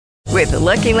With the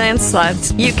Lucky Land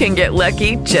Slots, you can get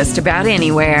lucky just about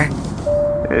anywhere.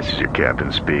 This is your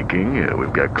captain speaking.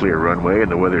 We've got clear runway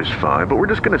and the weather's fine, but we're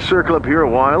just going to circle up here a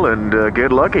while and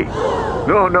get lucky.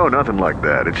 No, nothing like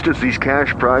that. It's just these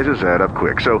cash prizes add up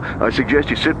quick. So I suggest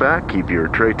you sit back, keep your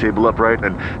tray table upright,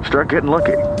 and start getting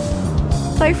lucky.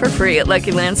 Play for free at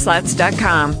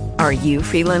LuckyLandSlots.com. Are you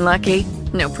feeling lucky?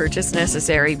 No purchase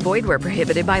necessary. Void where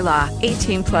prohibited by law.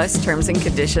 18 plus terms and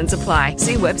conditions apply.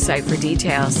 See website for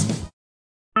details.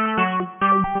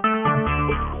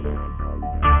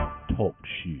 Talk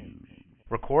shoes.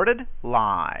 Recorded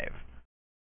live.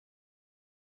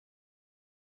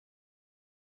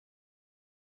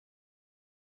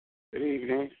 Good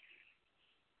evening.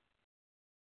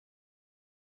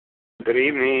 Good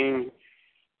evening.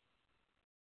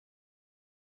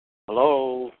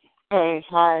 Hello. Hey,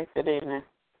 hi, good evening.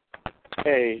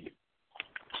 Hey,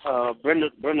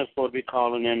 Brenda's supposed to be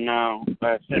calling in now.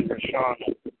 I sent her Sean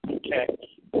a text.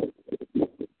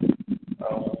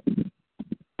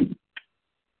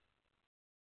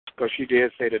 Because she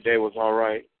did say the day was all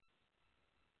right.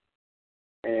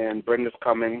 And Brenda's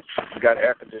coming. She got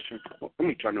air conditioning. Let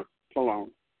me turn it. Hold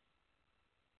on.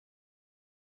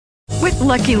 With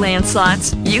Lucky Land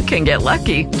Slots, you can get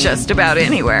lucky just about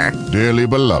anywhere. Dearly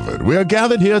beloved, we are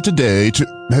gathered here today to...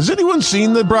 Has anyone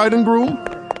seen the bride and groom?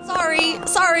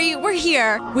 Sorry, we're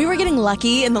here. We were getting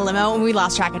lucky in the limo and we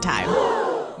lost track of time.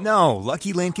 No,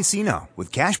 Lucky Land Casino,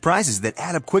 with cash prizes that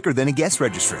add up quicker than a guest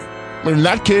registry. In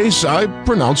that case, I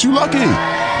pronounce you lucky.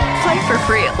 Play for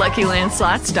free at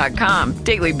LuckyLandSlots.com.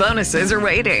 Daily bonuses are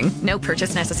waiting. No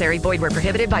purchase necessary. Void where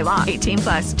prohibited by law. 18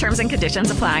 plus. Terms and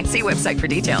conditions apply. See website for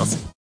details.